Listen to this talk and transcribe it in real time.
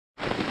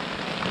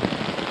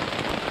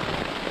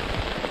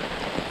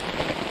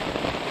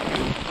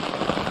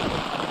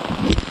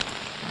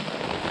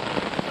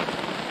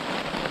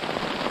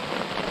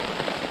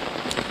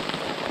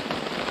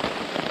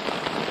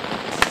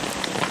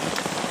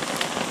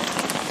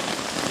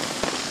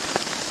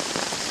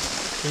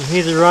You can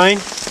hear the rain.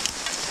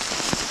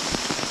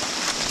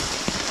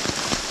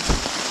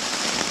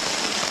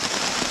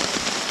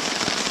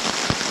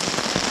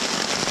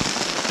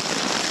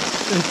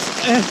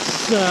 It's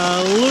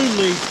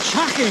absolutely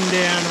chucking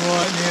down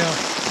right now.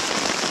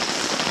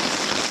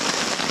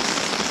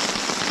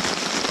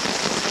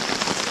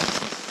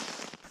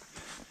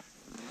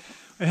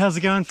 How's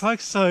it going,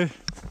 folks? So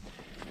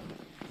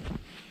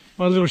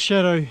my little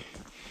shadow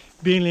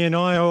Bentley and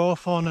I are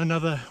off on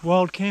another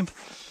wild camp.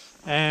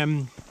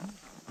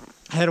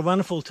 Had a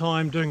wonderful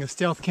time doing a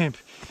stealth camp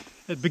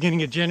at the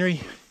beginning of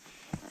January.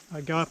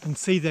 I go up and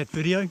see that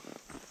video.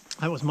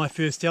 That was my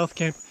first stealth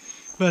camp.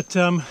 But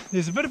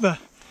there's a bit of a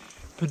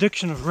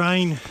prediction of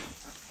rain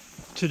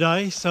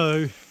today,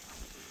 so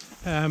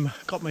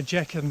got my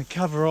jacket and the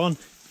cover on.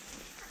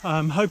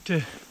 Hope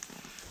to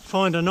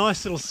find a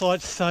nice little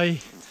site to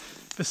stay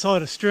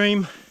beside a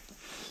stream,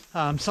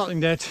 something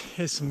that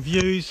has some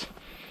views,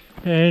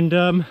 and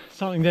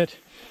something that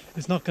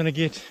is not going to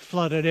get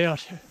flooded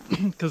out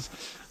because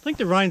I think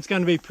the rain's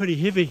going to be pretty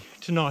heavy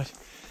tonight.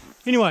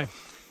 Anyway,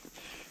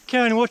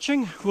 carry on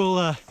watching.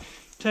 We'll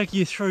take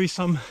you through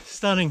some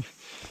stunning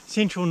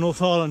central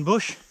North Island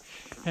bush,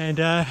 and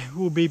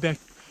we'll be back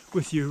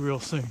with you real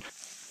soon.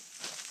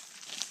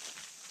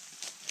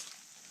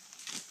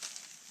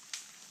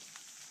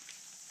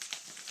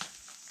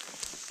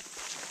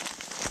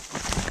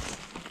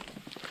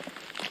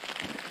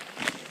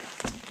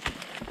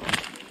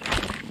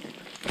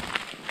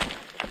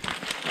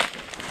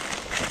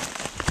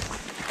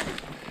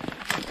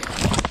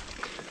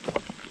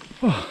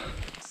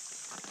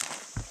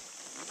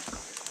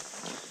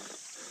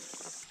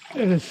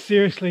 It is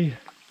seriously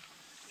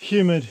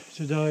humid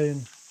today,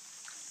 and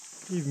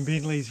even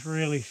Bentley's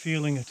really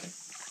feeling it.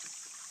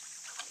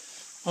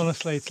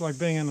 Honestly, it's like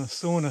being in a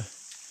sauna.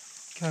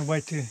 Can't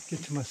wait to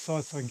get to my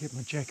site so I can get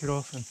my jacket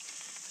off and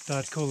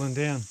start cooling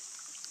down.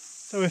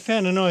 So we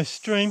found a nice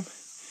stream.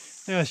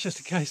 Now it's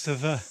just a case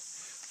of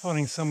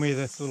finding somewhere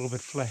that's a little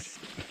bit flat.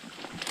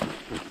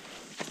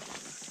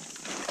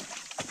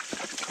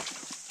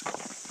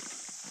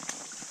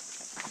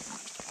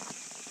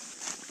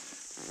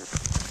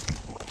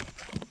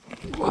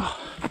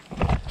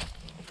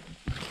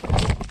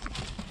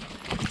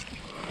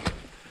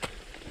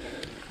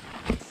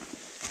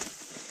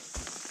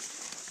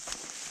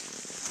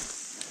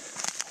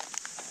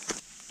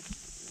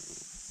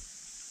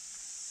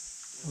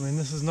 I mean,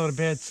 this is not a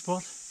bad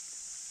spot.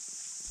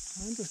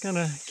 I'm just going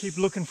to keep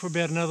looking for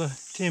about another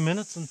 10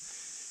 minutes and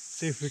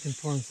see if we can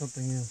find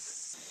something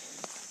else.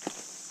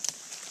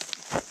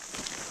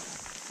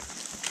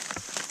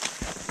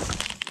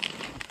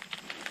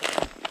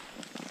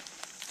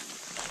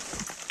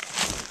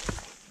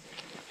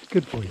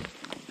 Good for you.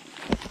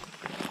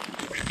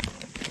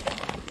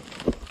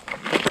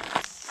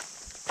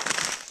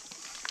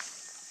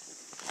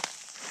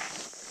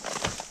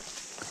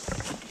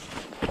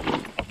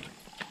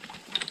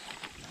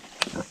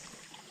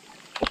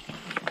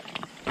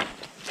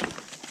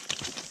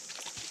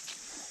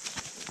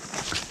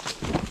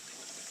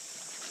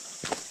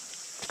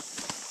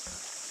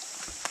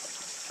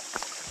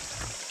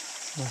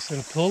 Nice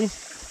little pull.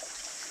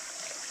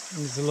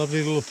 There's a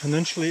lovely little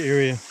peninsula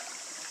area.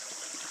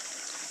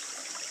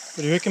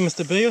 What do you reckon,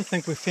 Mr. B? I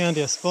think we found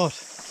our spot.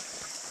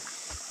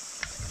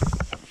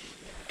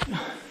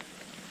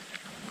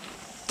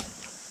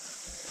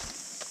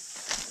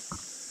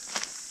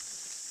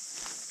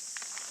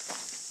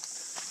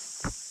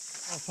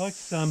 Well,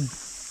 folks, I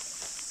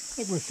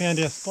think we found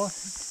our spot.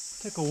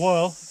 It took a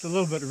while. It's a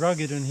little bit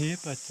rugged in here,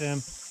 but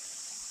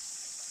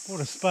bought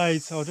a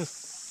spade, so I'll just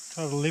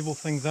try to level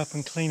things up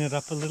and clean it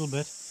up a little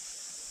bit.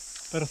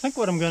 But I think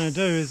what I'm going to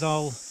do is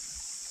I'll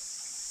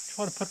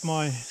try to put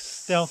my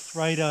Stealth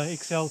Radar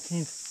XL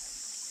tent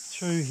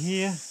through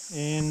here,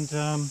 and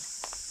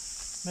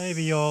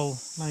maybe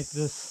I'll make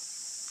this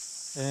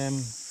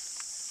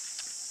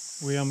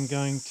where I'm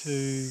going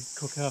to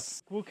cook up.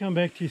 We'll come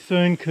back to you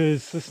soon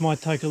because this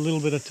might take a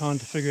little bit of time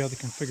to figure out the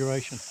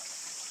configuration.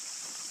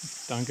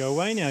 Don't go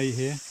away now, you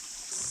hear?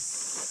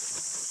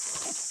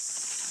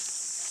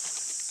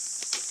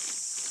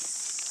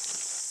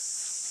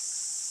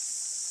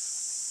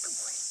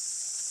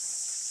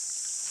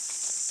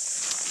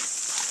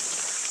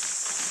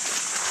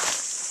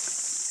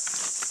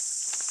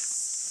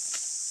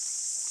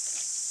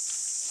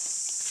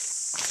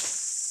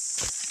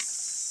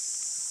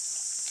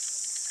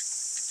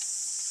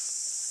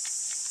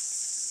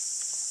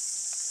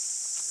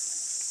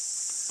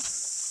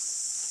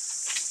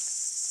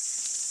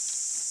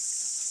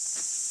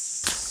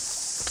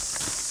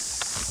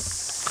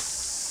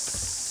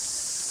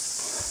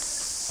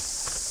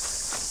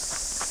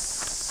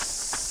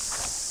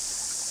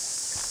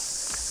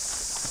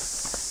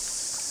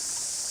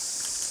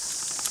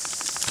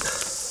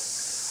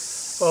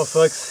 Well,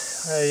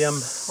 folks,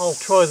 I'll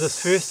try this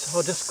first.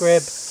 I'll just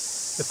grab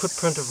the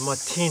footprint of my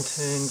tent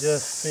and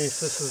just see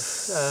if this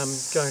is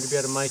going to be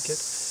able to make it.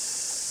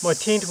 My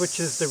tent, which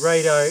is the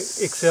Radar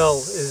XL,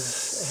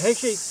 is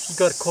actually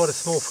got quite a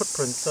small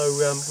footprint, so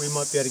we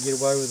might be able to get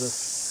away with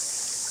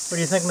this. What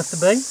do you think, Mr.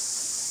 B?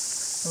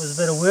 It was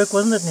a bit of work,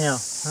 wasn't it now?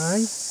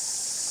 Hey?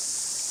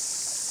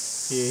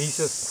 Yeah, he's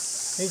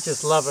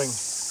just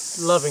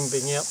loving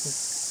being out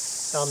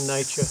in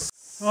nature.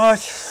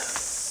 Right,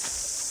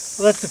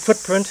 well, that's the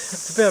footprint.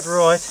 It's about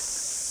right.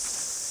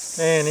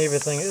 And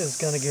everything is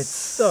going to get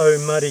so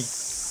muddy.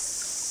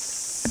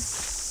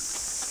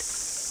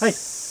 Hey,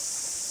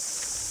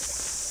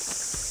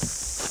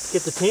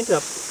 get the tent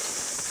up.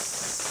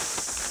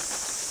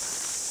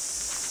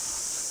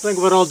 I think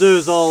what I'll do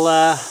is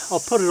I'll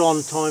put it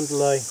on time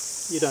delay.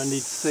 You don't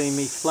need to see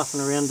me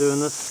fluffing around doing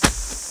this.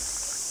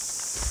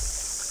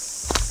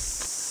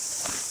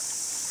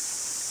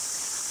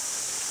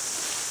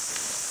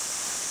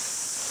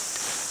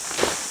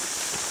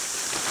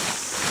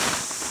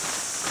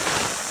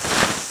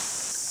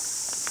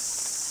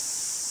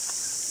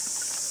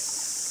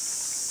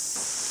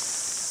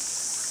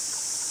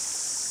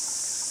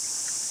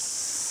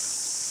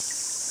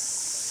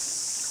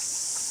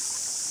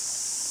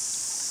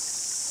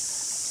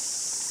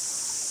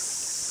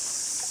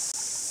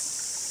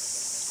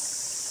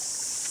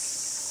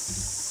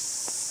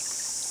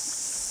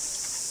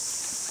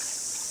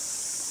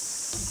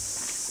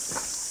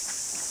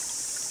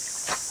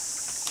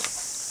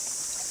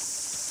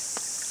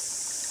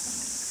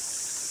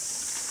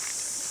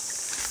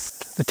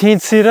 The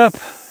tent's set up,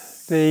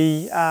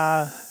 the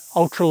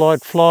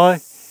ultralight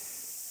fly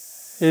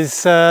is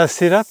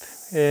set up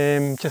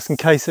just in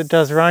case it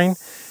does rain.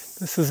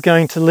 This is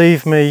going to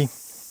leave me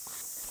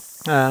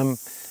a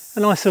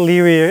nice little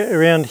area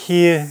around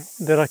here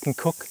that I can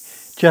cook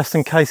just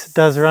in case it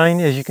does rain.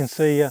 As you can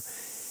see,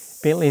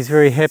 Bentley's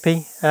very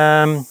happy.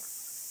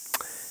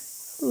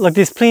 Look,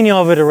 there's plenty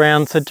of it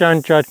around, so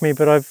don't judge me,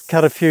 but I've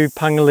cut a few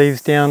punga leaves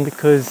down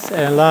because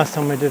last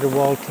time I did a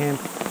wild camp,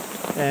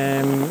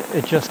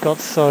 it just got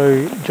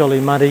so jolly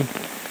muddy,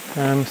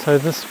 so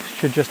this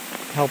should just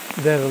help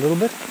that a little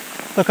bit.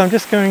 Look, I'm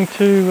just going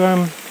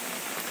to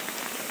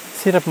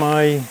set up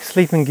my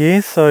sleeping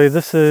gear. So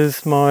this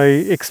is my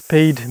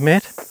X-Speed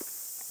mat.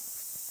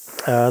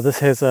 This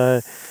has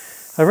a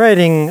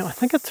rating, I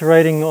think it's a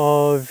rating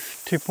of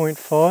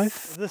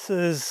 2.5. This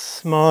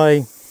is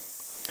my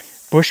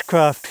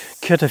Bushcraft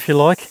kit, if you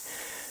like.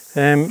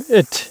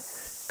 It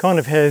kind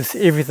of has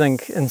everything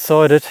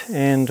inside it,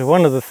 and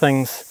one of the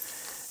things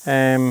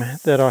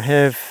that I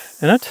have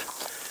in it,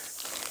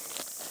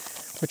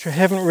 which I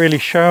haven't really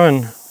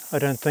shown, I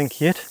don't think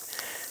yet.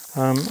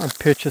 I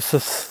purchased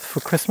this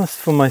for Christmas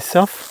for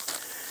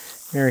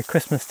myself. Merry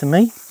Christmas to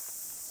me.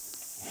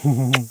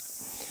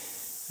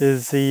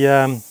 is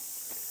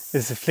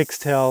the flex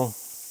towel.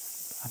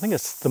 I think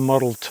it's the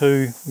Model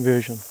 2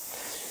 version.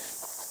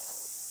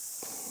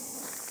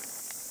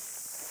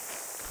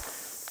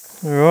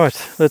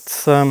 Alright,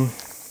 let's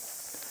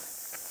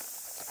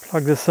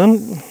plug this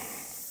in.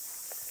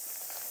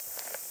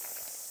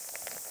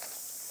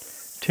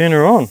 Turn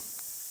her on.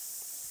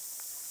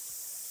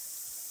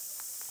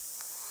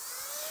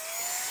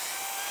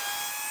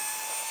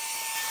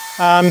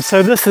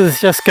 So this is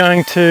just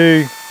going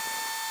to,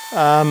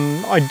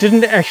 I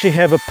didn't actually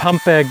have a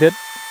pump bag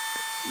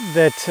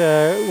that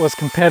was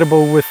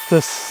compatible with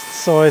this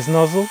size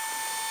nozzle,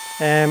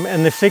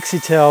 and the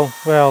flexi towel,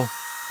 well,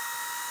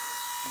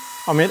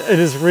 I mean, it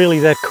is really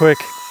that quick.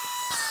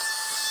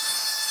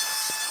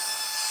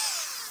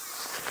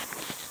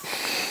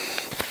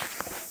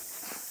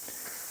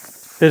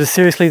 It is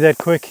seriously that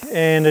quick,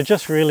 and it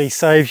just really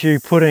saves you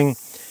putting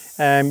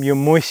your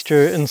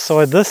moisture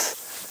inside this,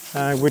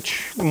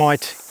 which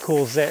might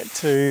cause that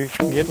to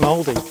get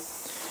mouldy.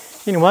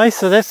 Anyway,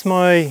 so that's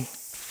my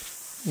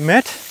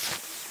mat.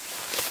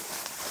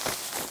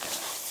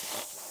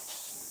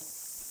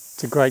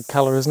 It's a great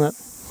colour, isn't it?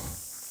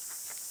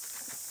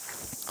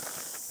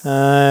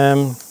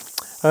 I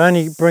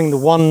only bring the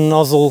one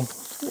nozzle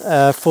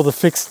for the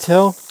fixed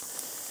towel,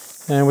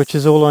 which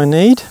is all I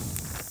need.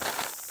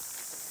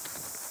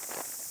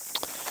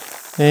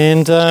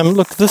 And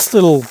look, this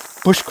little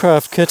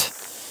Bushcraft kit,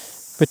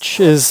 which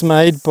is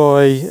made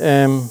by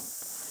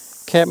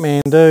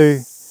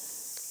Kathmandu.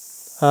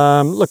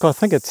 Look, I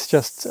think it's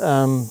just,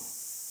 I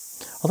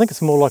think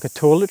it's more like a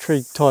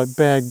toiletry type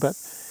bag, but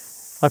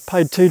I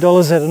paid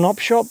 $2 at an op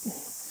shop,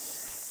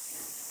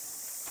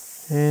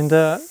 and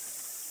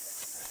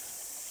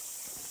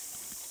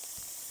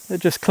it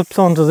just clips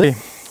onto there.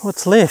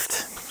 What's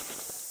left?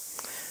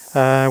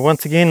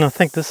 Once again, I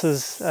think this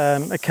is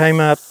a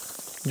Kmart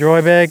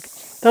dry bag.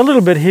 They're a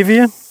little bit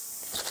heavier.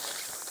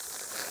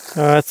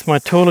 It's my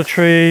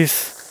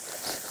toiletries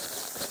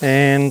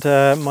and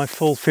my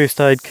full first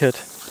aid kit.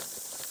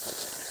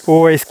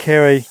 Always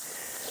carry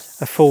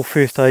a full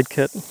first aid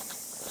kit.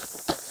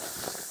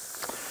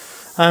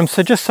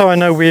 So just so I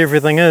know where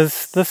everything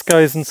is, this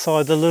goes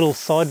inside the little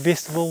side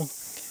vestibule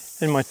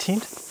in my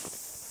tent.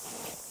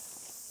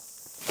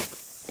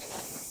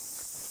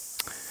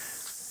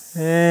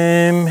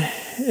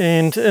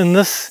 And in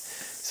this,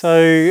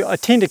 so I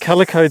tend to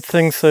colour code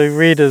things, so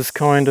red is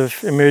kind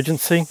of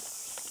emergency.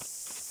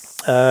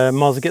 Might as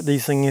well get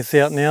these things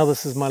out now.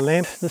 This is my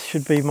lamp. This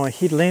should be my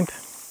headlamp.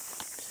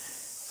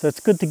 So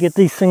it's good to get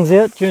these things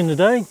out during the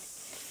day.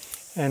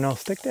 and I'll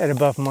stick that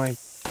above my,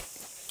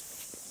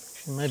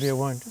 maybe I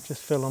won't, it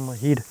just fell on my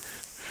head.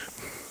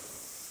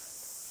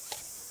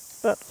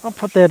 But I'll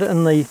put that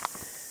in the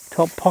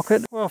top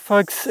pocket. Well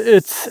folks,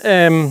 it's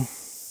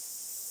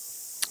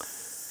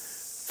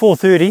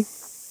 4:30.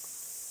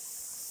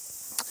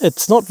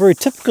 It's not very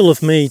typical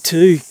of me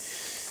to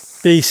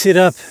be set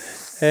up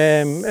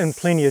in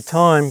plenty of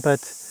time,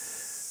 but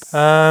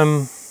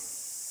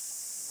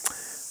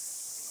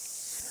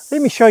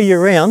let me show you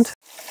around.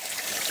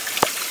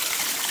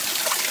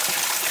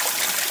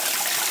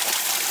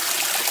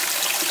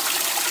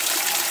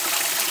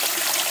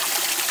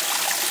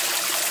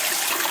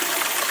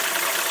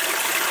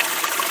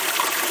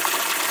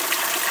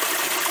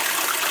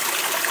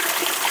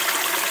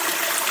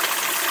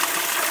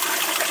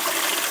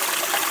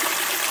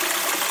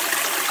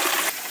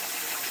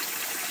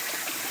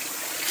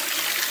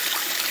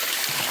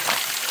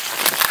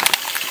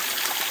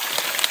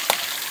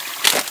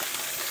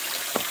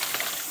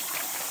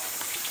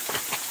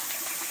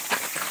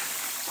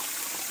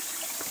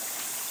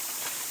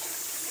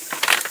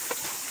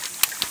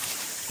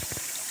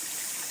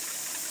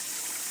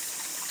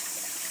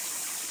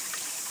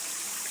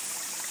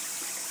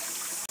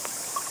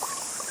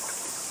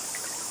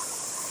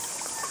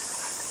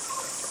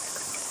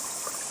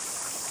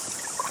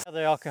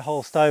 The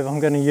alcohol stove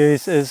I'm going to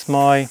use is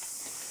my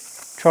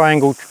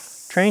triangle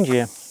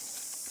Trangia.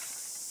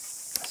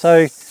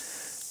 So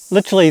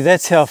literally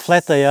that's how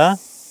flat they are,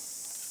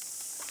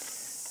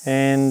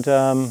 and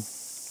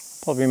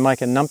probably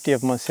make a numpty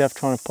of myself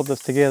trying to put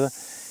this together,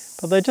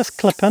 but they just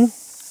clip in.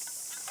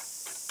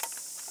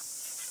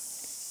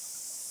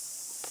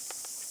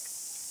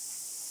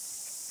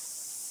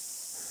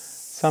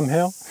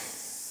 Somehow.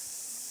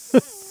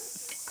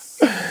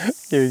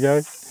 Here we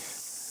go.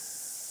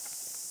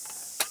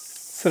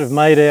 Sort of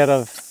made out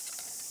of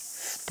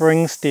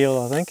spring steel,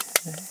 I think.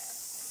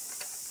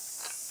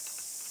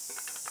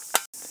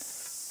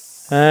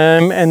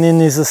 And then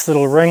there's this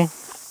little ring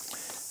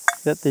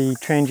that the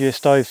Trangia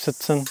stove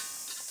sits in.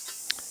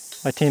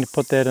 I tend to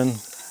put that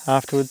in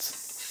afterwards.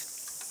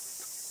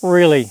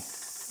 Really,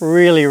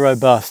 really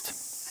robust.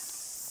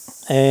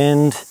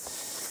 And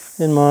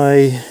in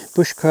my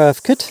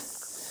Bushcraft kit,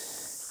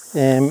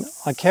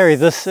 I carry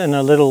this in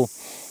a little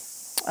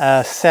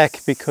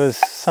sack because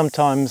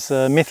sometimes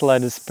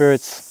methylated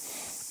spirits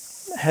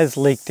has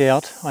leaked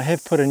out. I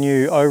have put a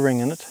new O-ring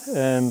in it,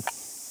 and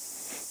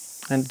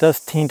it does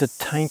tend to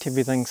taint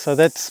everything. So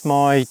that's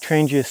my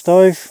Trangia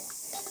stove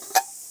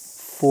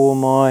for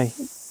my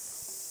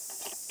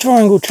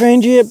triangle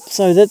Trangia.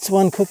 So that's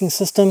one cooking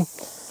system,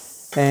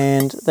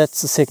 and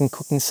that's the second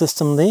cooking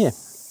system there.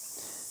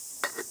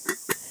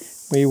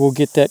 We will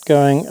get that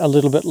going a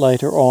little bit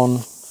later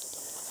on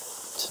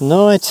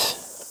tonight.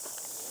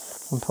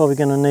 I'm probably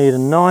going to need a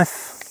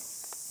knife.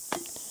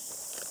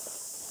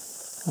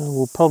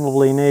 We'll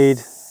probably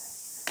need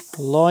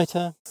a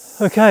lighter.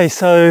 Okay,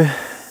 so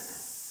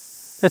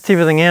that's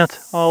everything out.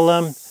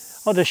 I'll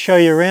just show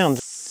you around.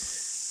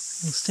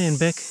 I'll stand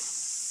back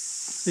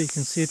so you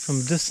can see it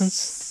from a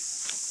distance.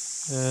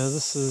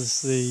 This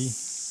is the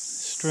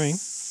stream.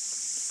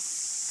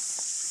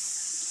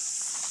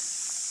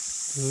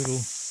 The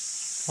little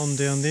pond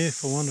down there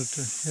if I wanted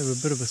to have a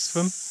bit of a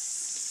swim.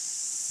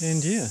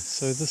 And yeah,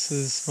 so this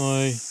is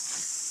my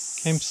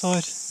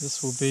campsite.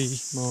 This will be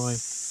my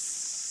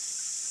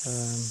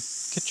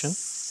kitchen.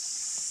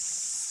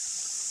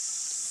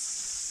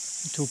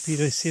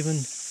 Torpedo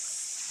 7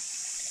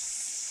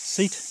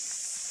 seat.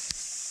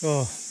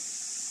 Oh,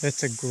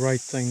 that's a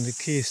great thing. The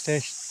Kia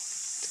stash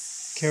to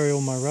carry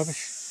all my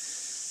rubbish.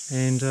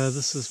 And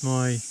this is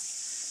my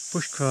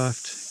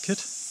Bushcraft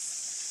kit.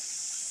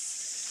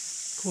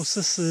 Of course,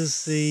 this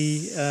is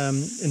the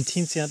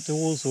Intense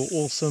Outdoors or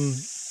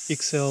Awesome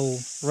XL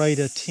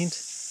Raider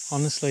tent.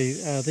 Honestly,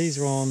 these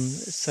are on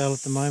sale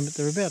at the moment.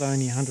 They're about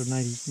only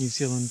 180 New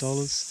Zealand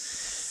dollars.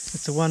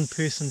 It's a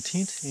one-person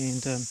tent,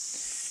 and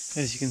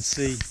as you can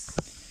see,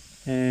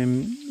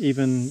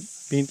 even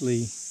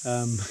Bentley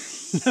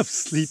loves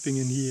sleeping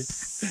in here.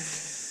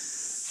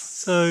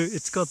 So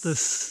it's got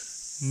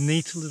this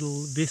neat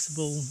little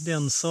vestibule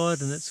down the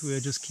side, and that's where I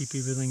just keep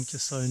everything,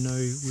 just so I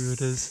know where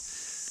it is.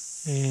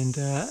 And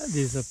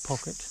there's a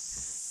pocket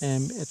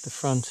at the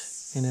front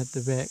and at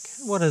the back.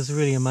 What is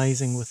really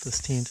amazing with this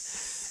tent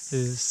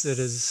is that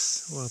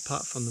well,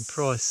 apart from the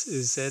price,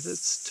 is that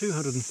it's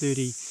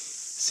 230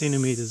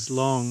 centimeters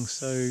long.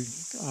 So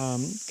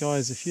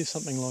guys, if you're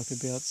something like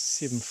about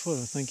 7 foot,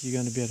 I think you're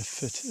going to be able to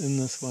fit in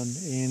this one,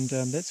 and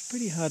that's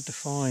pretty hard to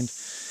find.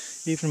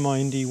 Even my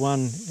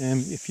ND1,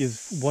 if you've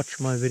watched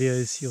my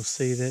videos, you'll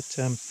see that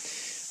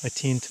I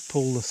tend to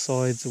pull the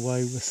sides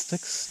away with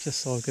sticks just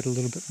so I've got a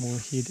little bit more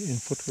head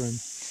and foot room.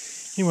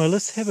 Anyway,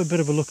 let's have a bit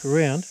of a look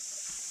around.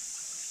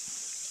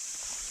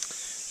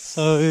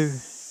 So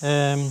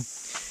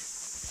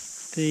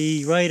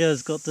the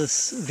Raider's got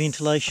this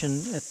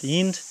ventilation at the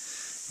end,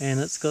 and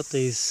it's got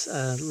these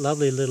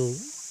lovely little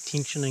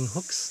tensioning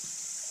hooks.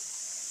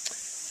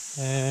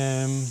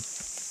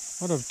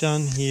 What I've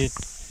done here,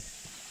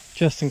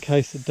 just in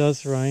case it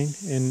does rain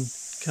and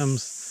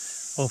comes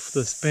off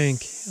this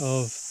bank,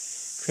 I've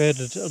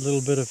created a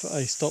little bit of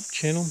a stop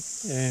channel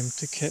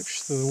to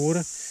capture the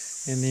water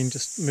and then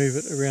just move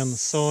it around the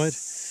side.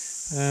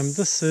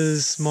 This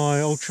is my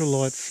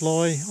ultralight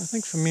fly. I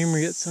think from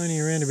memory it's only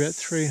around about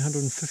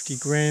 350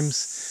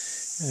 grams.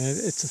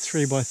 It's a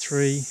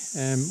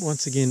 3x3.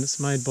 Once again, it's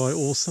made by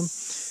Awesome,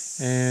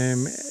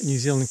 New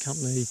Zealand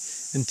company,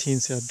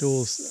 Intense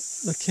Outdoors.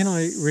 Now, can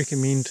I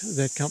recommend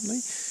that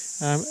company?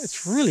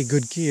 It's really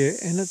good gear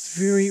and it's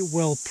very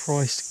well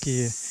priced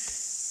gear.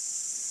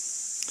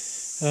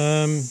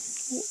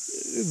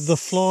 The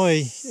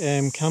fly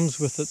comes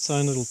with its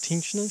own little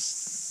tensioners.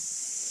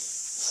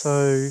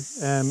 So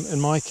in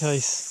my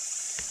case,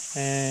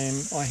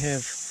 I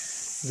have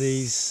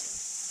these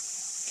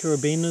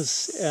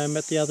carabiners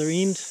at the other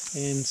end,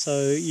 and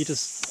so you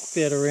just hook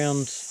that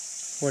around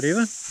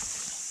whatever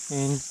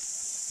and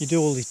you do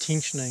all the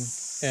tensioning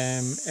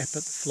up at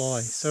the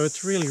fly. So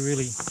it's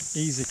really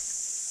easy.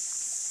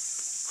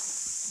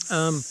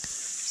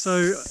 So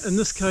in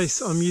this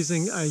case I'm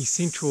using a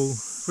central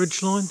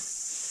ridge line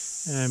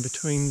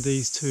between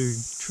these two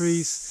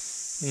trees,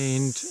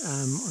 and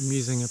I'm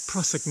using a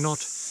prusik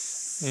knot,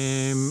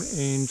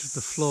 and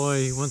the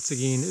fly once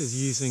again is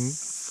using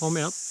from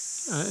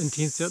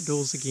Intense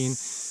Outdoors again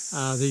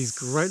these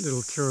great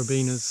little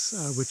carabiners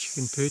which you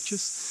can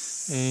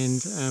purchase,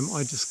 and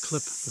I just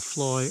clip the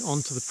fly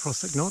onto the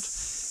prusik knot,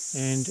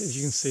 and as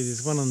you can see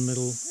there's one in the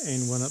middle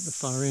and one at the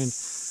far end.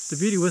 The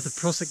beauty with the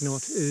prusik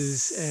knot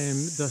is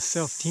the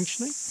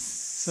self-tensioning,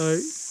 so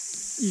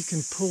you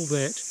can pull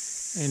that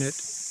and it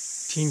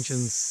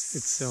tensions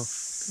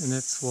itself, and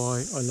that's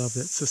why I love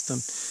that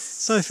system.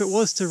 So if it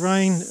was to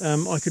rain,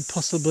 I could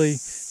possibly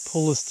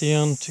pull this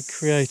down to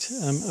create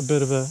a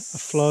bit of a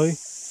flow.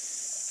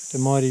 I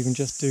might even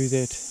just do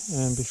that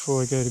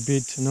before I go to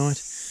bed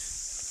tonight.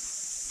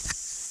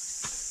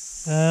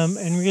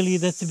 And really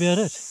that's about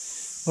it.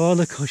 Oh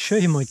look, I'll show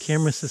you my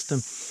camera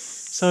system.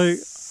 So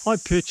I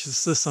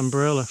purchased this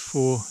umbrella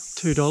for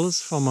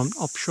 $2 from an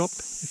op shop.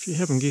 If you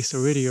haven't guessed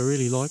already, I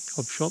really like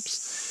op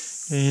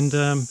shops, and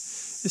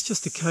it's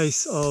just a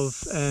case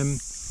of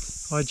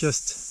I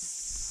just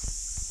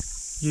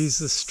use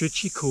this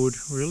stretchy cord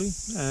really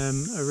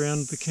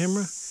around the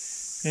camera,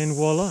 and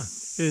voila,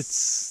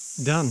 it's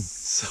done.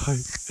 So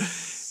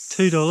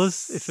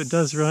 $2 if it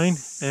does rain.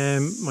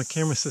 My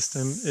camera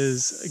system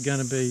is going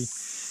to be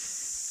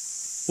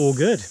all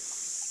good.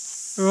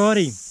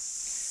 Alrighty.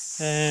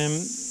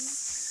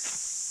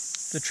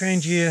 The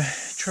Trangia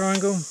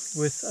triangle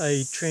with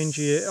a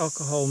Trangia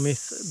alcohol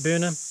meth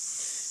burner,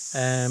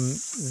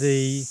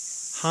 the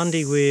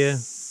Handiware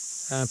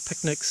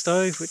picnic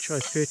stove which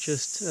I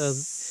purchased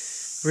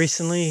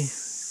recently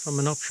from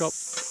an op shop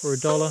for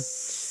 $1,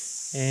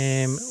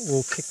 and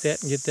we'll kick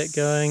that and get that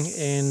going.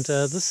 And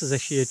this is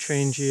actually a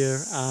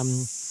Trangia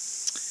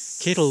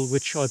kettle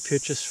which I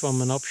purchased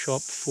from an op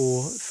shop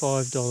for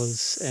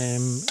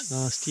 $5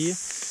 last year,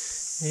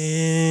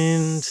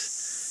 and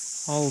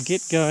I'll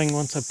get going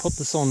once I put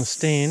this on the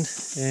stand.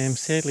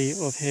 Sadly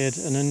I've had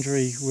an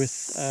injury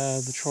with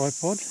the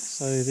tripod,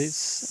 so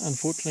that's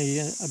unfortunately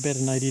about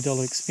an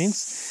 $80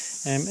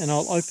 expense, and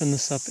I'll open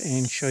this up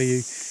and show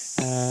you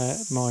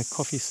my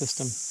coffee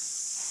system.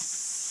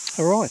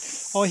 Alright,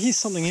 oh here's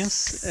something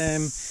else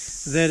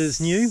that is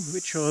new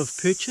which I've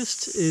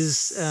purchased.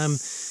 Is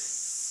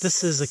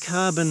this is a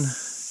carbon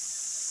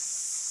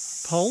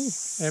pole.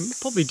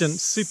 Probably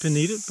didn't super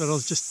need it, but I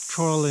was just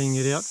trialling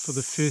it out for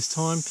the first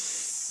time.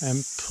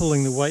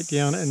 Pulling the weight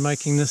down and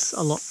making this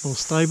a lot more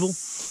stable.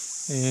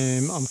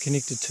 I'm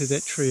connected to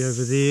that tree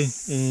over there,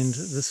 and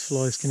this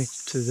fly is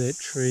connected to that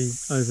tree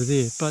over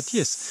there. But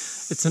yes,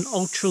 it's an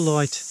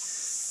ultralight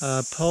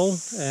pole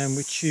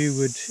which you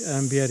would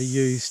be able to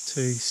use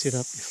to set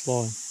up your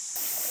fly.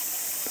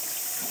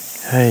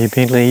 Hey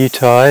Bentley, you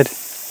tired?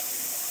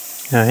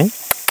 Hey?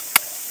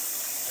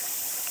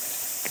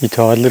 You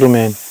tired, little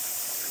man?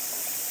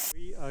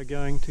 We are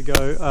going to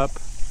go up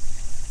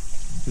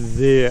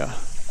there.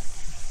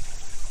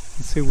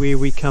 See where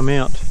we come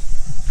out.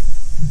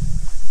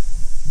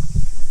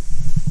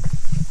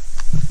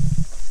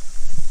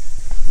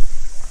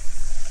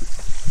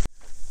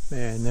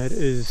 Man, that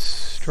is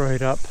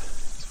straight up.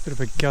 It's a bit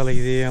of a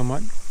gully there. I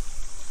might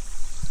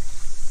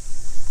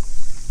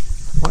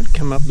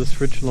come up this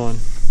ridge line.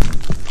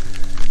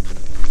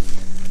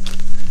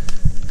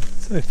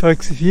 So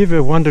folks, if you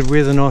ever wondered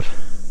whether or not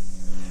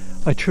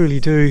I truly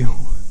do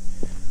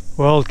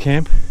wild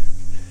camp,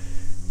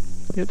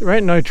 yet there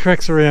ain't no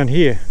tracks around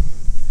here.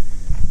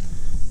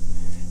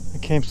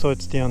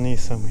 Campsite's down there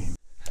somewhere.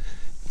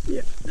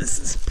 Yeah, this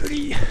is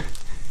pretty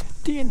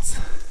dense.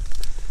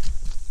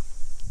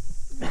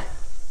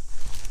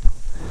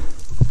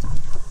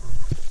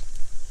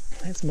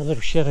 That's my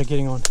little shadow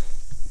getting on.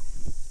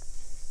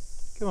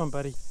 Come on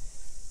buddy,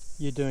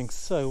 you're doing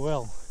so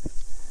well.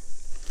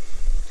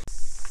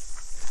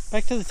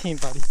 Back to the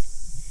tent buddy,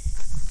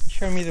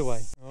 show me the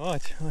way.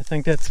 Alright, I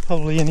think that's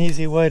probably an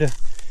easier way to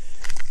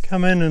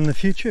come in the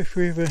future if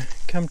we ever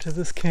come to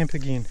this camp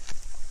again.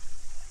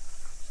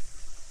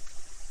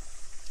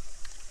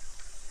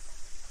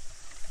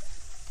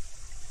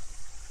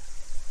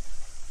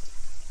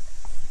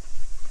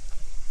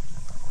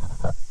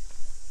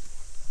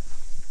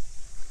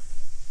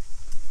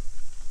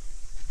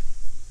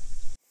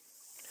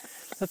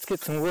 Let's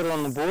get some water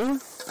on the boil.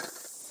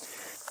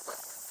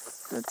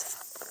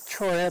 Let's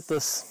try out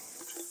this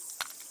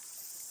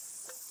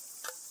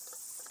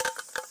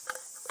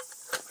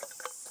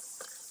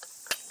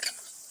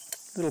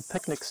little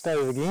picnic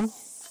stove again.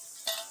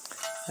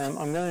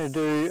 I'm going to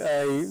do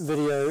a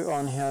video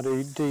on how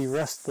to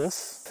de-rust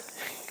this.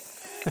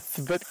 It's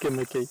a bit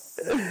gimmicky,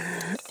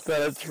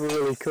 but it's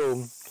really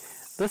cool.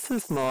 This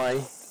is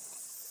my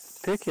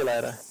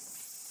percolator,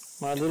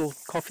 my little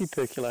coffee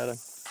percolator.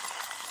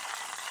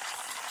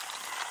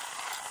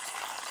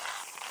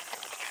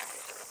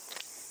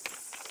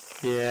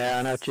 Yeah,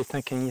 I know what you're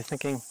thinking. You're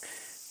thinking,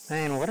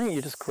 man, why don't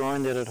you just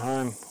grind it at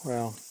home?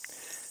 Well,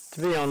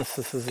 to be honest,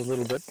 this is a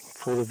little bit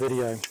for the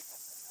video.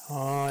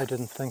 Oh, I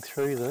didn't think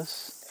through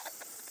this.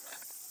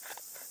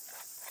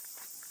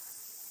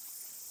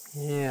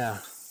 Yeah,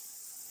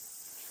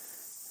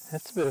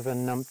 that's a bit of a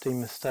numpty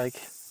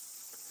mistake.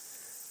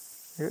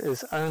 There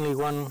is only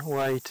one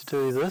way to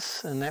do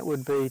this, and that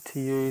would be to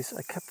use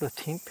a couple of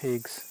tent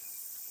pegs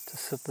to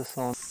sit this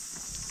on.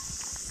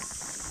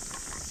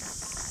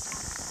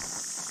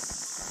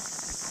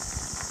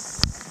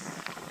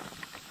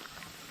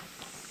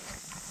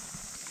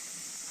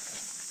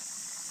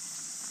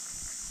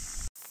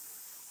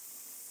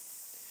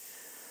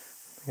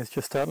 It's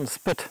just starting to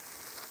spit.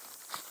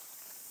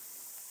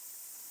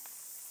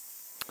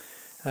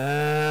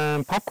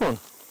 Popcorn.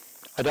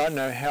 I don't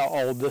know how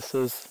old this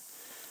is.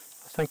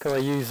 I think I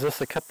used this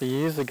a couple of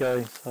years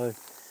ago. So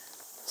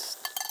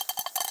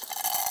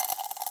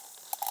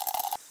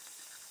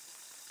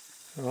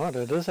right,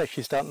 it is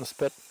actually starting to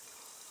spit.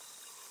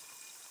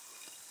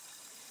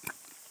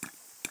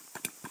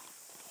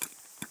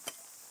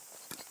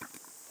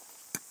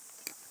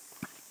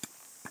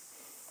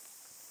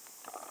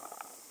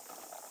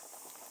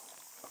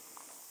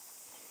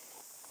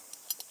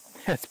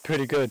 That's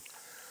pretty good.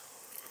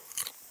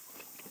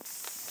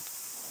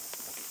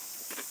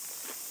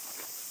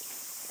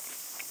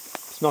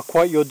 It's not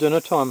quite your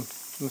dinner time,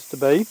 Mr.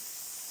 B.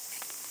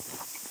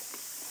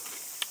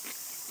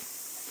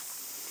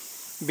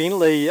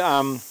 Bentley,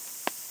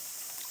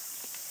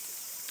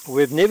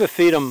 we've never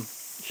fed them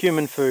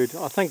human food.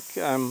 I think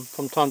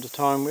from time to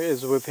time,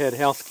 as we've had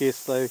house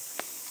guests, they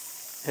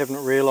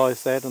haven't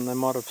realised that, and they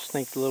might have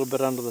sneaked a little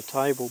bit under the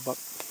table. But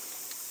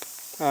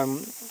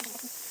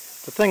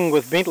the thing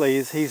with Bentley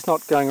is he's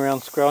not going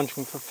around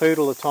scrounging for food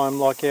all the time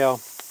like our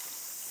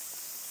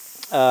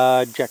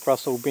Jack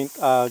Russell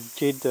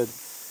Jed did.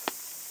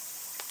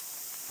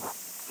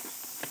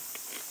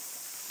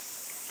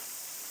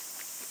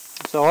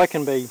 So I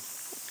can be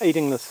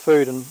eating this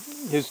food, and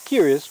he's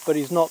curious, but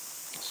he's not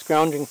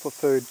scrounging for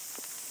food.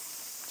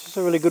 It's just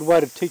a really good way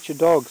to teach your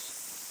dogs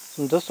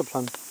some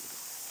discipline.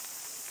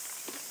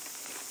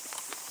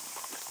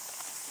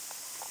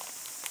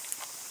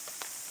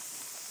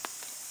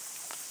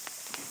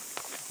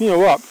 You know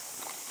what?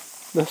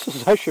 This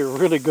is actually a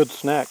really good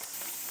snack.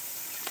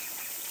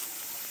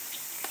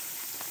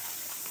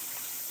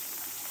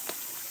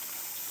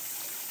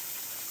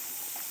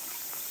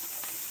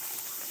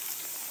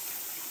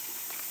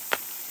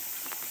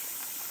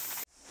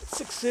 It's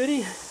 6:30.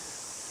 I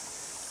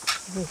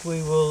think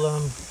we will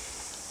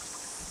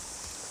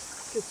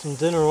get some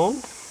dinner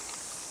on.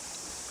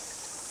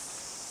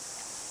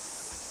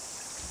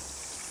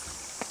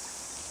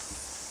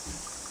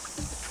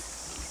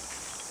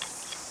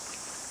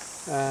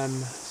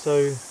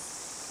 So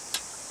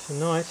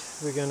tonight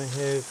we're going to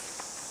have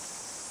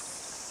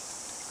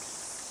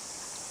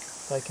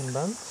bacon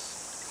buns.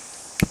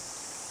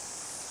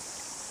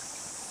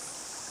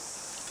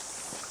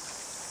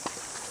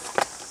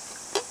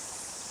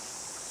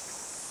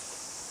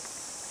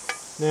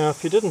 Now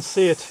if you didn't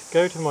see it,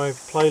 go to my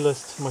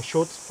playlist, my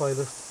shorts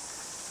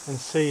playlist, and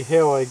see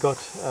how I got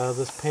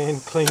this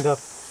pan cleaned up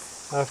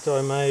after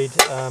I made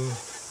an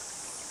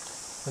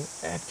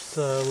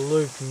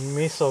absolute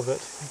mess of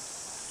it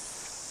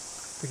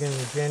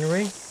beginning of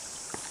January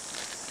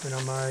when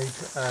I made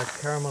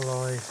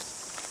caramelised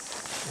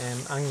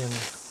onions.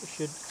 We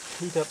should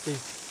heat up these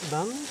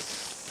buns.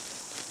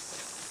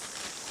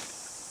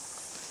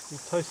 We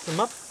toast them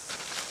up,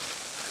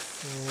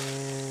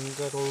 and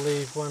that'll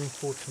leave one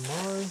for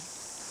tomorrow.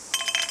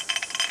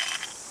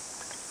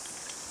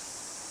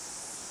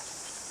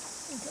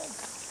 Okay.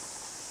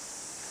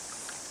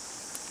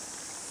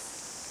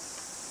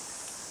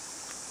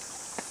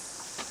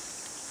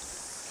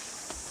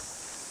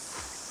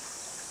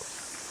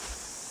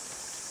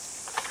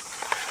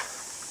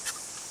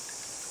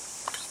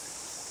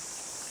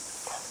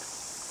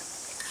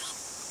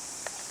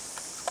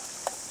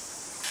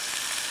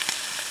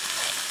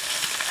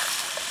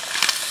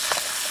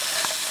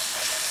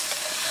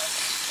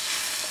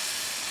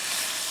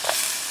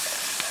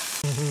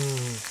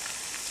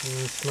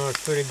 It smells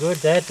pretty good.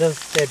 That does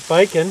that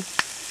bacon.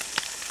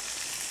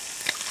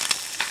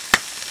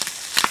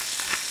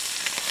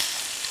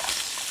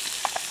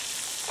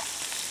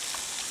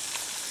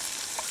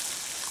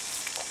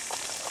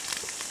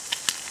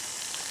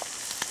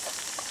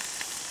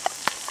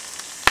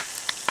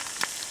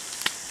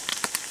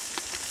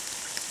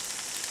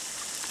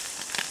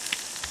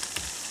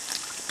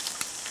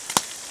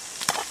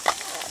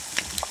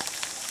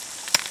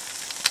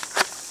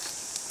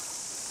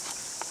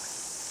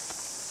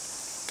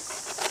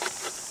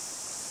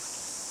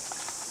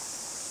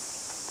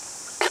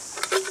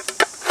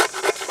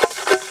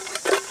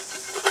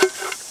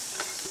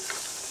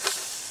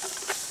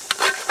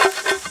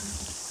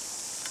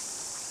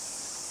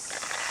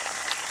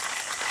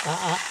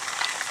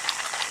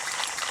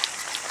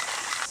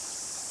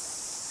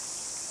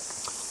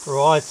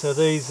 Right, so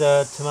these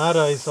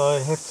tomatoes, I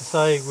have to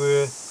say,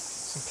 were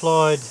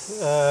supplied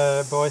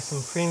by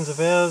some friends of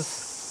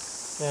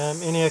ours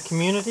in our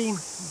community,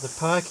 the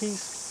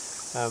Parkies.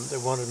 They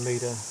wanted me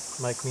to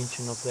make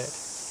mention of that.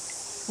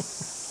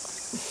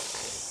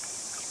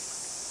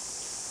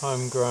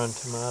 Homegrown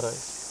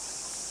tomatoes.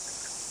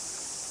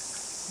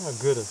 How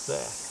good is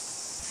that?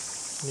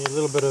 Need a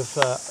little bit of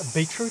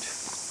beetroot.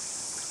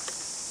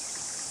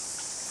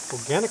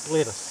 Organic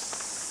lettuce.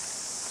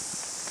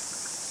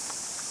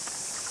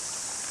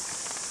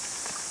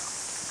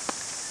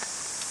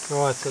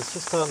 Right, so it's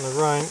just starting to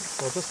rain,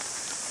 so I'll just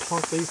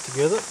plonk these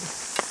together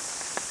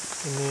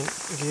and then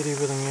get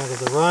everything out of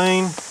the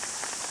rain.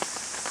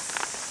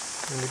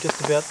 And we're just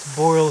about to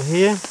boil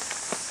here.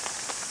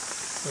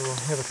 So we'll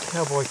have a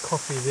cowboy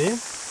coffee there.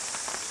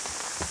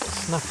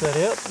 Snuff that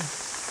out.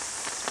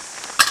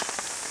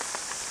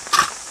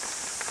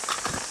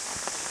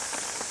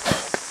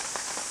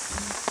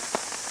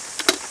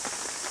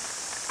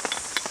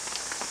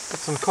 Put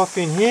some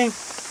coffee in here.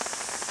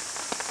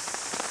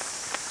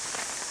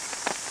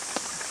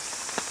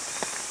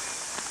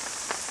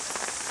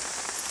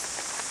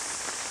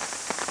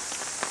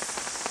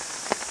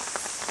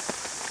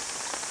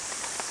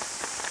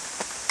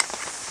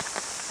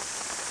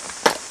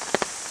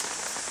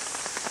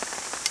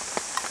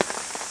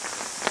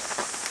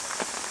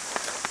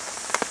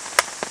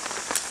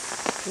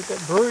 Get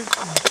that brewed.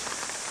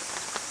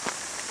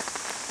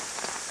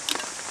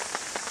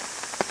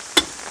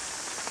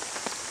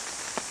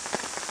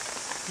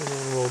 And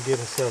then we'll get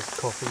ourselves a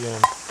coffee in.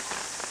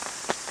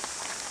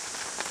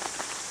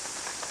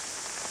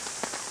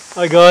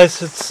 Hi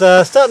guys, it's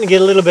starting to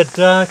get a little bit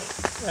dark,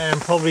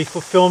 probably for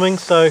filming,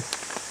 so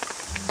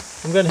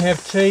I'm going to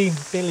have tea,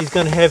 Bentley's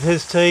going to have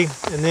his tea,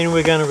 and then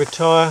we're going to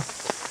retire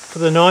for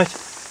the night.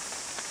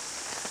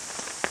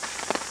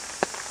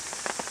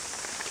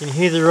 Can you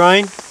hear the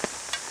rain?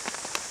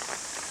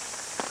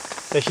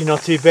 It's actually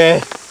not too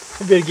bad.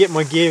 I better get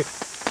my gear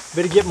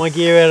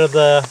out of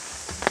the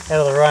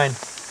rain.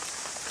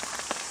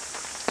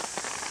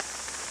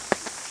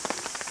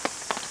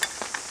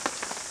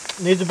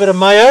 Needs a bit of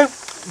mayo,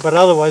 but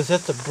otherwise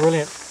that's a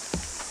brilliant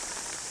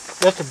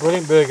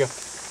burger.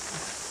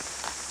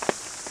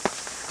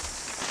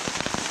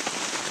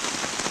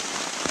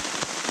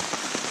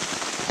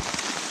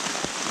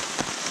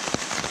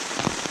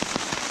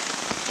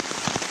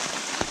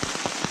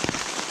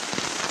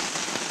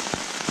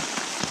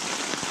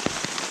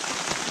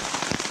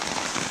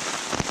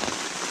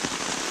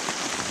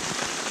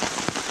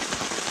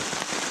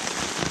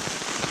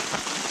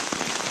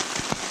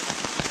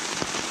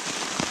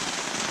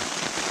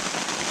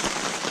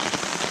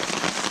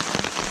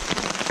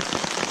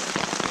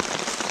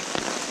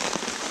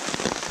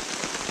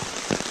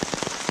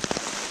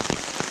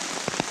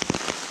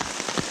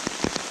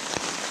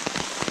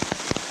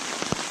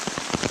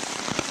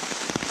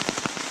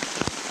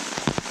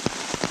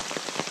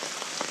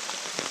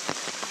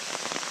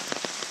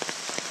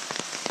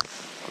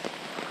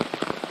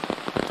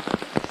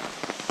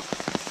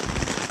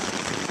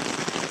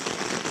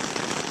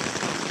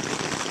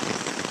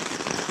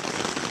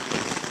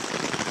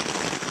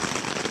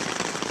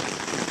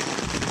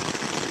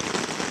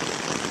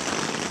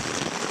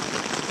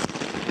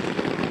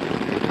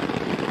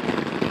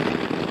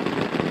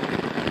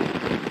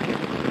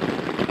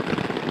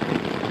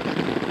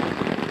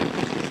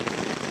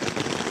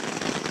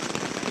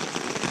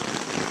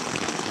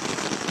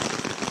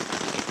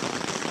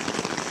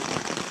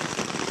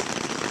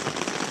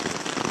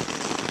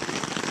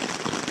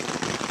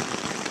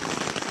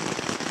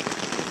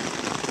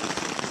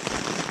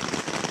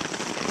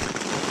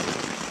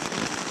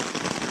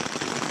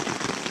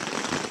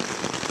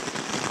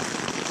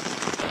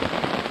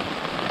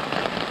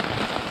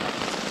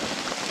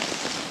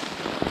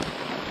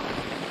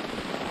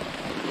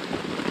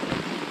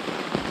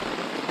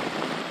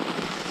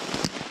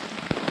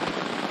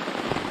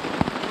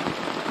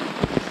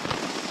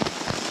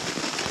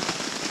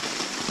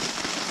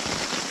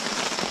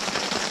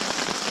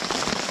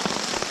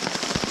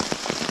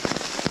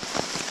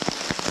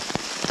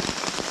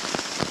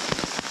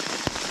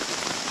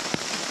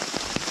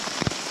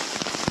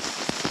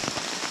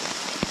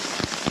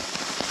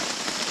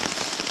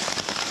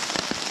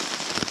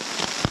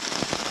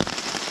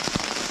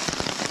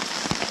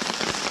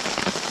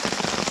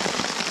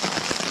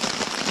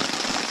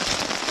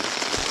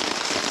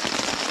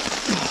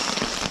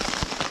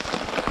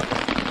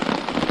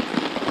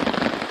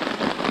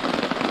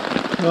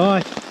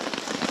 Right,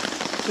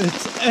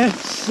 it's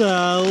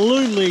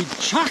absolutely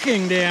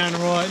chucking down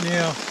right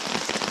now.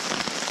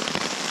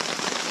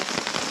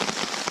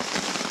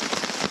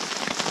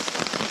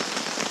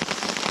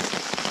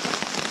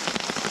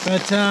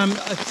 But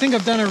I think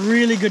I've done a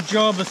really good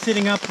job of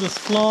setting up this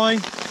fly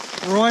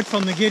right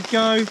from the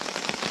get-go.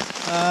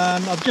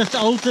 I've just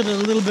altered it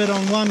a little bit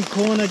on one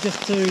corner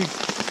just to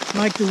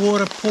make the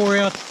water pour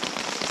out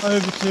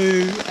over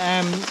to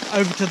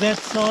that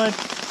side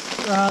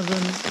rather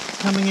than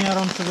coming out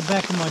onto the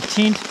back of my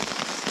tent.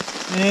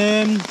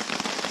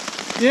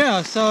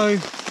 Yeah, so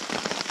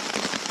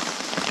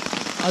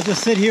I'll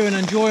just sit here and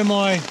enjoy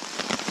my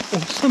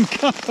awesome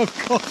cup of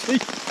coffee.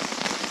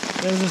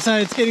 As I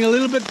say, it's getting a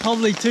little bit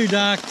probably too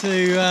dark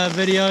to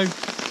video,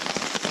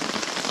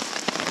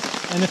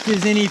 and if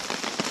there's any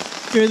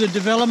further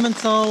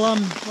developments I'll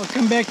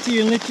come back to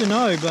you and let you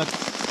know. But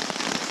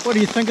what do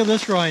you think of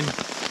this rain?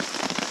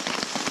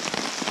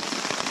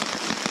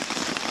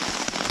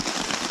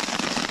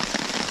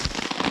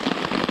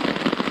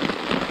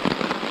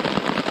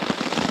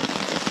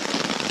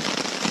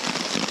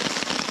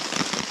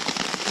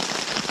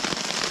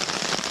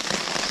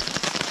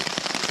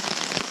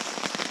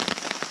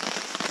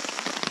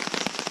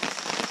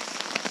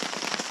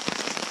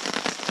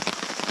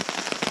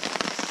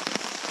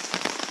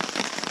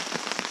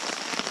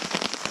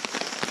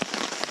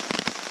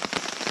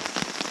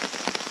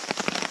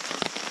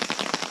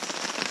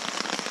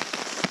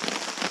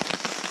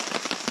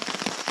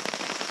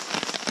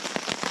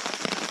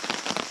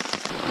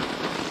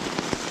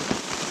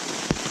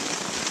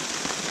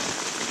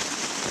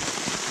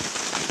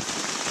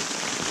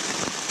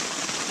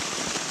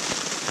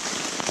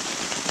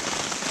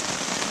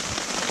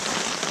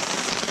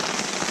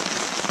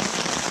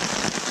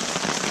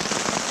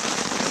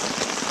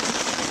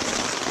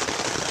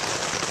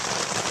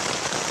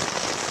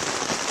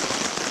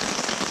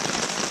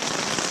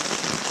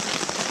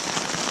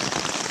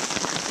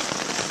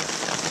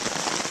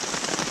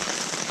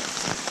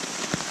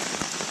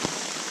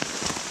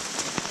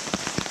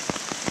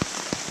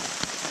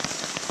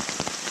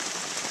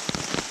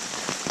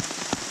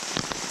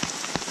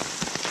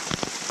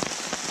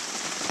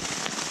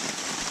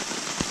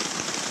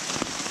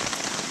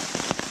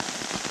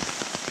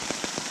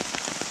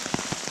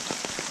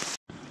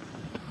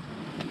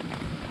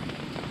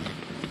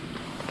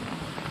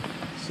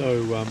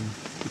 So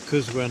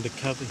because we're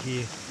undercover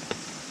here,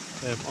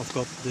 I've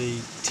got the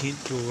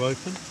tent door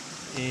open,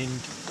 and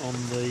on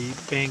the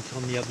bank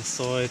on the other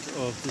side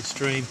of the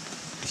stream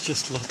it's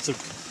just lots of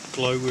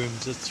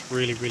glowworms. It's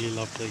really, really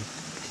lovely.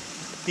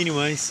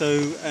 Anyway,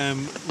 so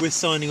we're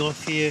signing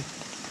off here.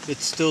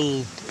 It's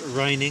still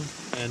raining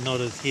and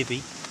not as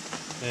heavy.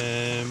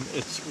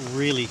 It's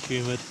really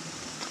humid,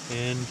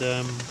 and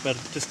but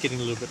just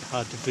getting a little bit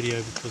hard to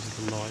video because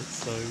of the light.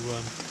 So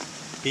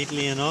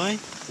Bentley and I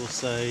will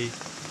say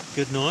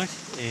good night,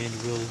 and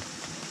we'll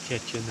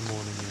catch you in the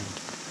morning now.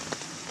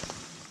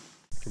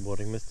 Good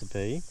morning, Mr.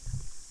 B.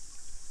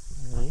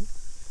 Right.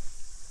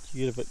 Did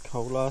you get a bit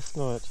cold last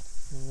night?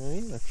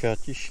 Right. I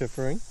felt you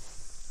shivering.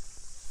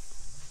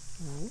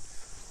 Right.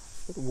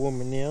 A bit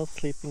warmer now,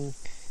 sleeping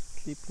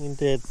in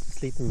Dad's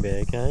sleeping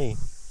bag, eh?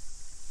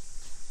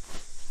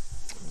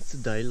 What's the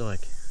day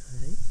like?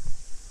 Eh?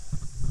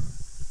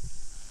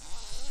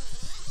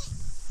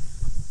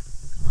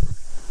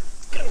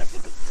 Gonna have a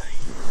good day.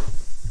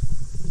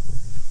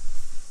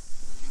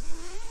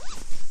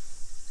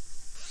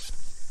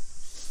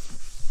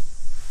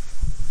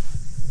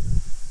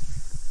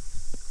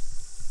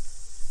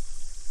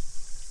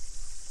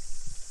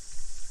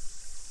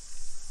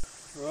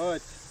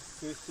 Right,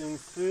 first things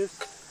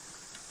first, I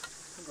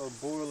think I'll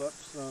boil up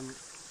some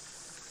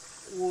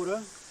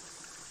water.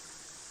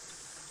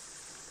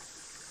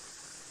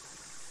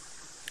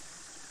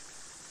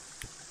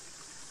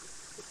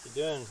 What you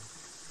doing,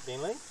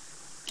 Bentley?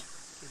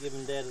 You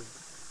giving Dad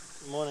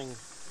a morning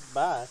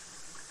bath.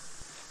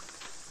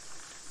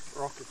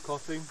 Rocket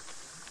coffee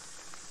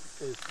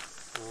is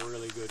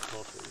really good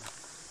coffee.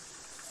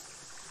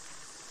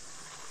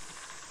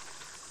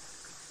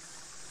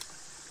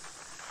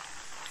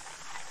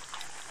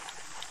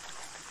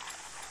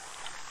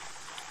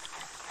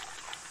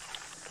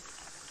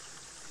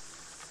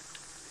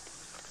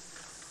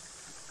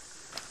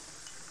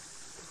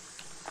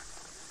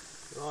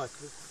 Right,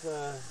 let's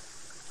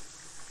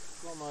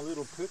got my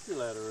little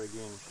percolator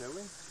again, shall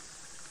we?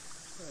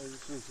 So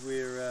this is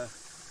where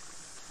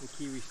the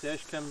kiwi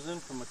stash comes in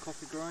from a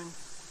coffee grind.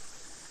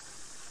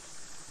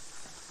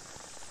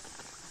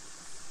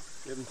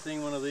 If you haven't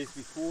seen one of these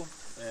before,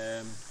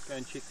 go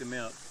and check them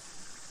out.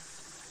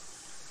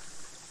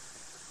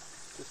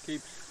 Just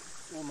keeps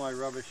all my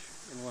rubbish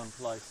in one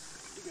place.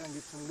 Let me go and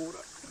get some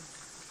water.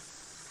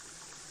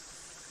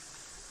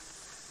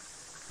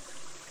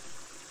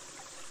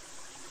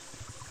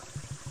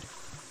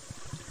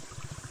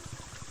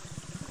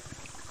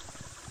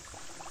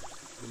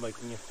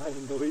 Making a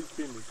funny noise,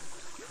 Bentley.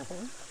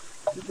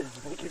 Did that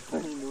make a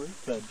funny noise,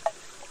 bud?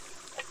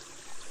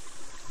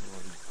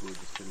 Oh, he's a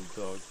gorgeous little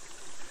dog.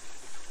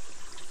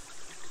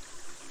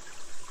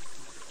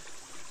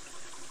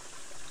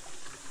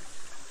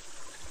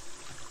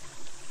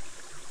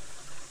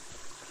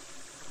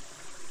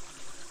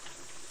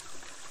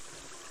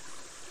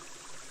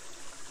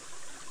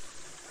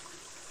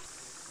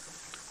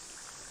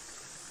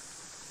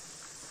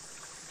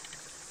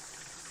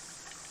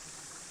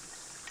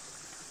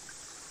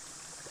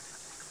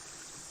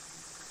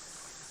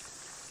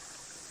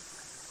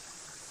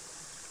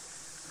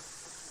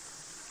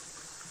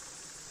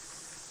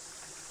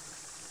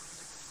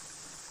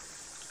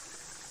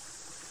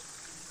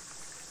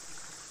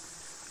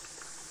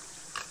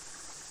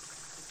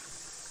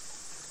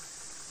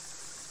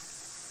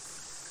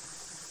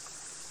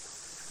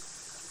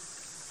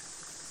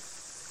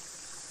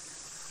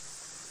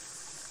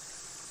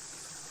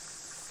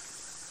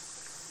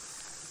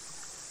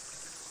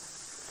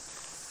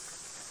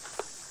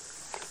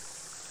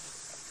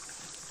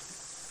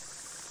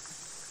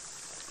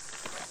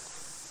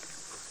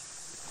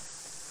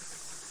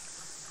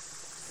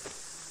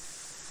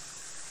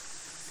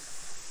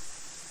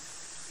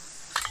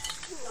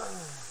 I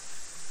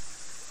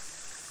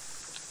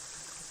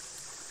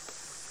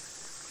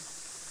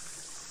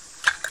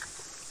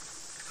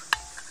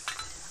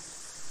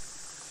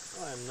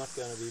am not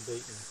going to be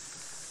beaten.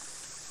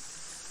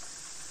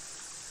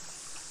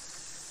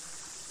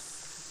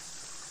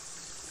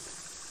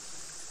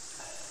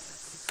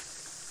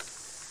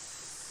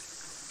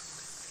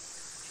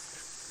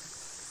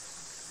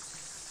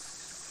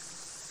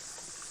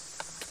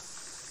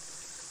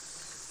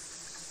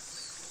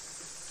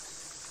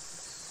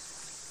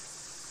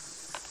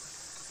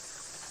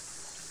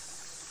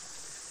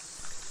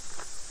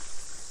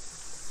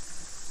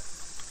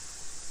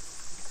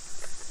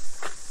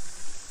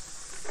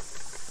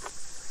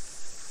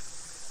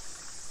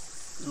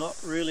 Not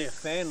really a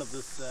fan of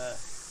this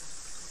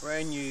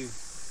brand new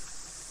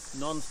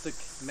non-stick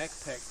Mac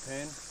Pack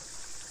pan,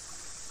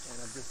 and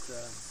I've just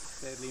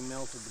sadly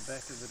melted the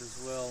back of it as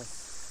well.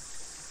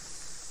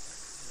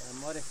 I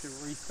might have to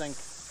rethink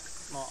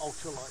my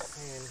ultralight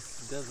pan.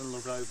 It doesn't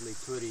look overly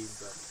pretty,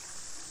 but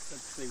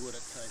let's see what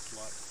it tastes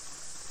like.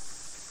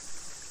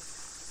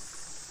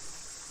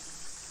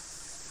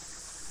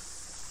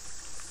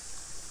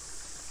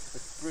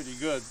 It's pretty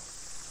good.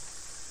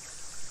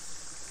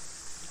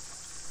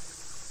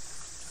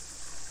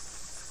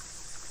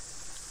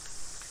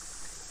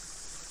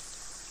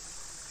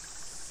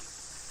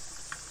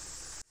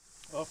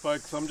 Well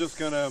folks, I'm just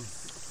going to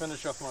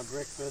finish off my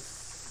breakfast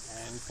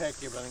and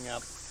pack everything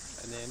up,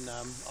 and then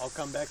I'll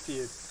come back to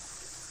you.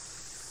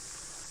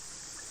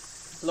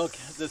 Look,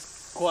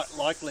 this quite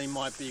likely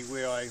might be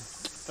where I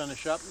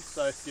finish up,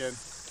 so if you're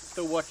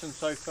still watching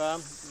so far,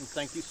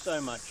 thank you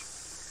so much.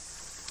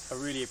 I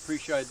really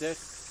appreciate that.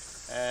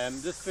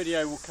 This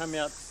video will come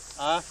out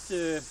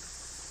after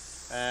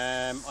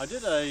I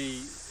did a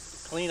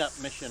cleanup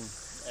mission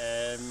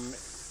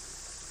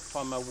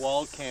from a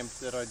wild camp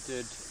that I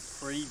did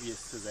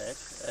previous to that.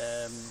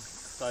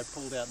 So I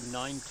pulled out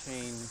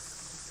 19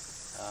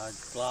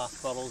 glass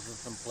bottles and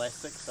some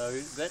plastic, so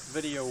that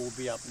video will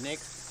be up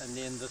next, and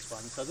then this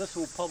one. So this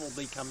will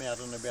probably come out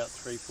in about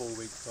 3-4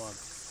 weeks time.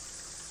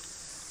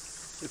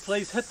 So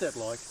please hit that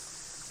like,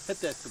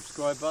 hit that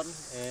subscribe button,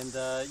 and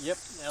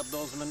yep,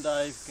 Outdoorsman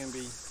Dave can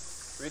be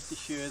rest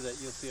assured that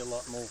you'll see a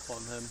lot more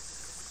from him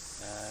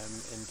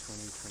in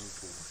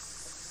 2024.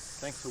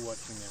 Thanks for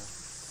watching now.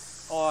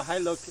 Oh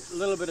hey, look, a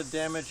little bit of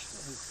damage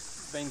has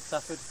been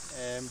suffered,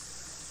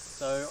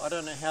 so I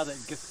don't know how that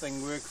gift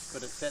thing works,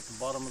 but it's at the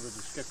bottom of the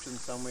description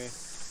somewhere.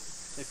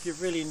 If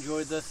you've really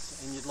enjoyed this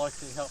and you'd like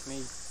to help me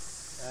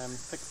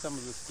fix some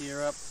of this gear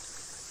up,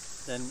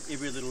 then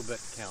every little bit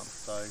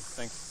counts. So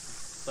thanks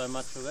so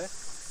much for that,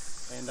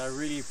 and I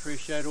really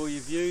appreciate all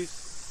your views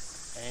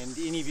and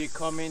any of your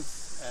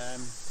comments.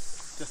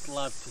 Just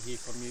love to hear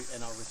from you,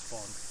 and I'll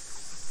respond.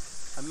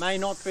 It may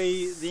not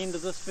be the end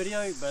of this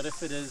video, but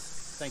if it is,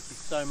 thank you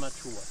so much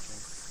for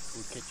watching.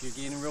 We'll catch you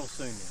again real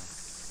soon now.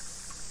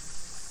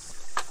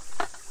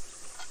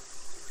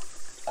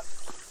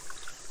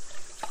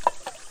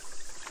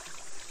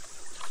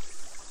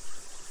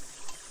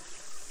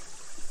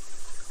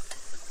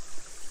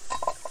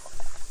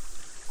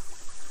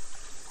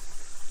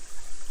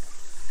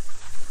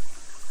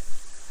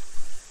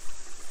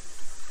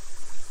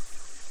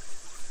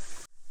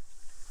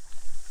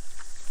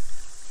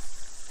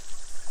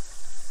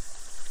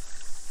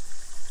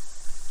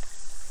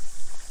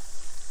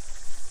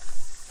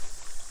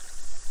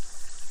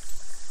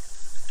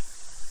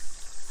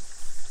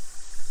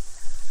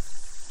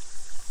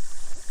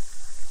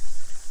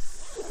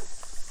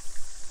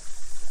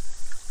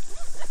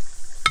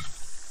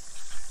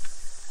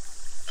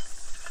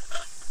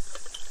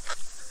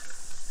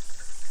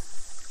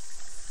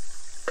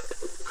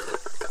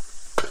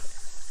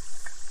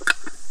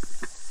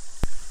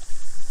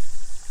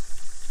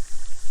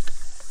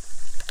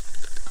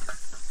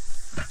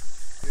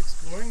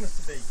 Exploring,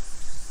 Mr. B.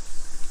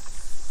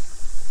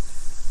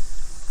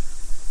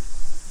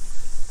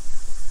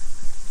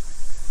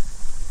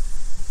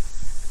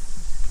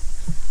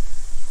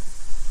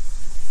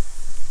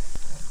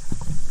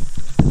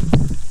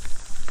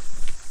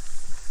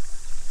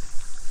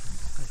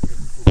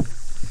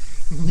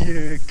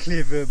 You're a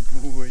clever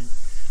boy,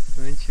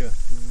 aren't you?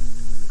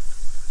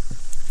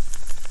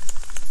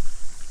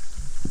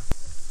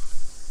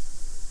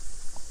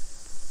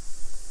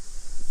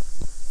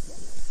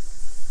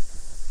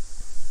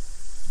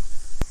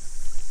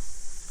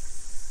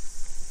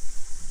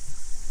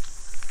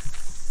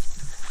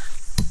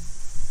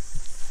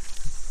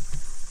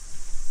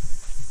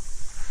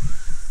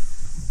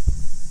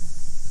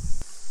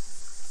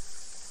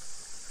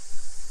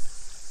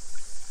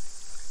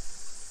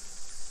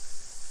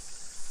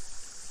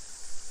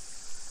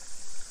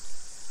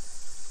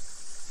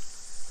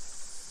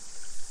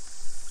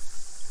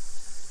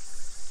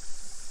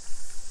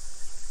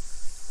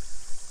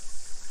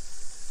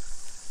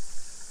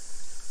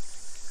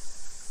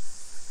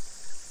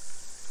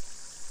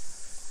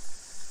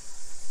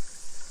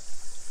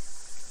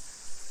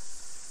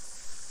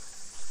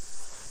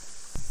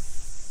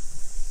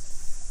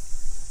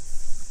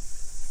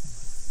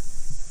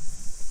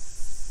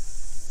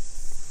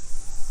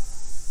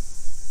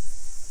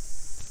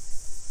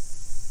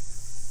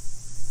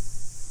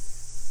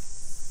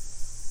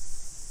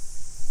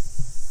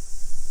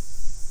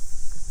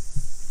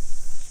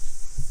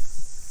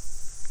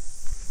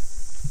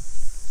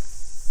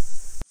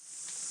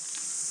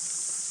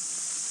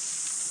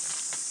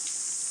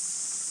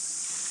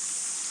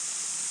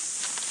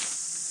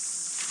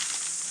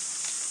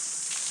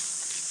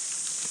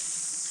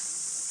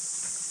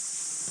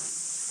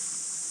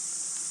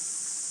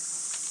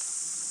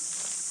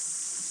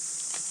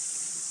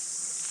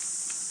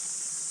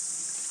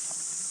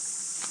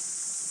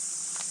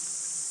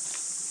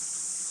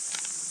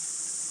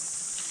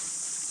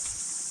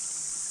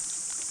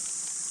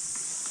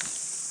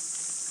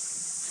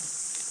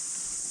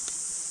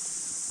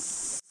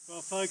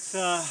 folks,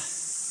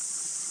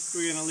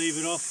 we're going to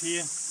leave it off here.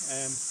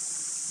 I'm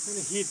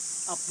going to head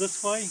up this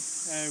way.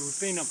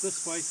 We've been up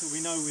this way, so we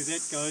know where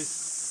that goes.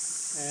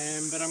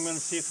 But I'm going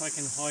to see if I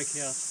can hike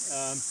out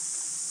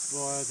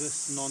via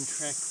this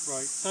non-track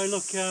road. So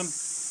look,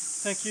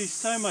 thank you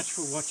so much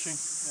for watching.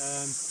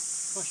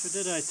 Gosh, I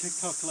did a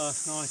TikTok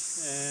last night.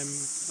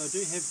 I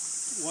do have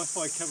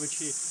Wi-Fi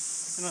coverage here,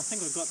 and I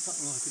think I've got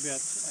something like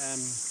about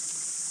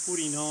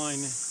 49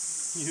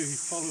 new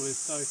followers.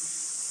 So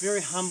very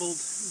humbled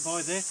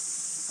by that.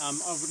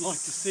 I would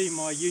like to see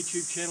my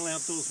YouTube channel,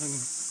 Outdoorsman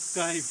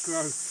Dave,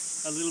 grow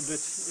a little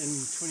bit in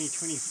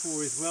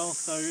 2024 as well.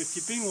 So if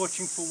you've been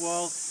watching for a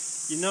while,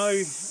 you know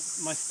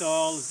my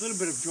style is a little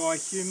bit of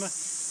dry humour.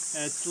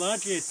 It's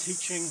largely a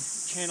teaching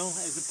channel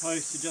as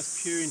opposed to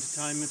just pure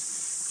entertainment.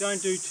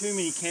 Don't do too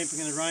many camping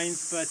in the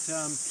rains, but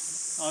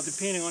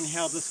depending on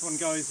how this one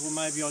goes, well,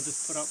 maybe I'll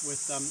just put up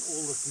with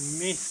all this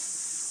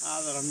mess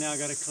that I'm now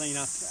going to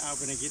clean up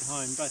when I get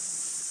home. But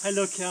hey,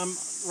 look, I'm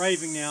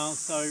raving now,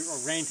 or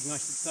ranting I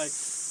should say.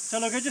 So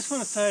look, I just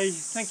want to say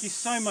thank you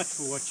so much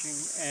for watching,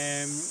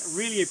 and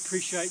really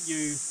appreciate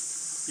you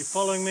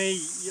following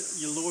me,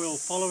 your loyal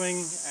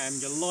following,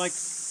 and your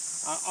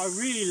likes. I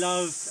really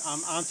love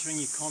answering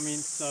your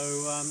comments,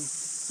 so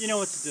you know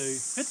what to do.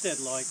 Hit that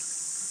like.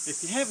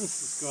 If you haven't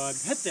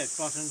subscribed, hit that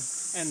button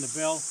and the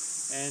bell.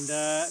 And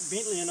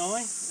Bentley and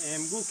I,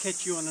 and we'll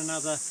catch you on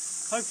another,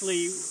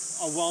 hopefully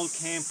a wild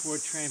camp or a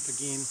tramp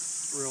again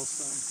real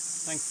soon.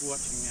 Thanks for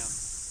watching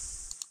now.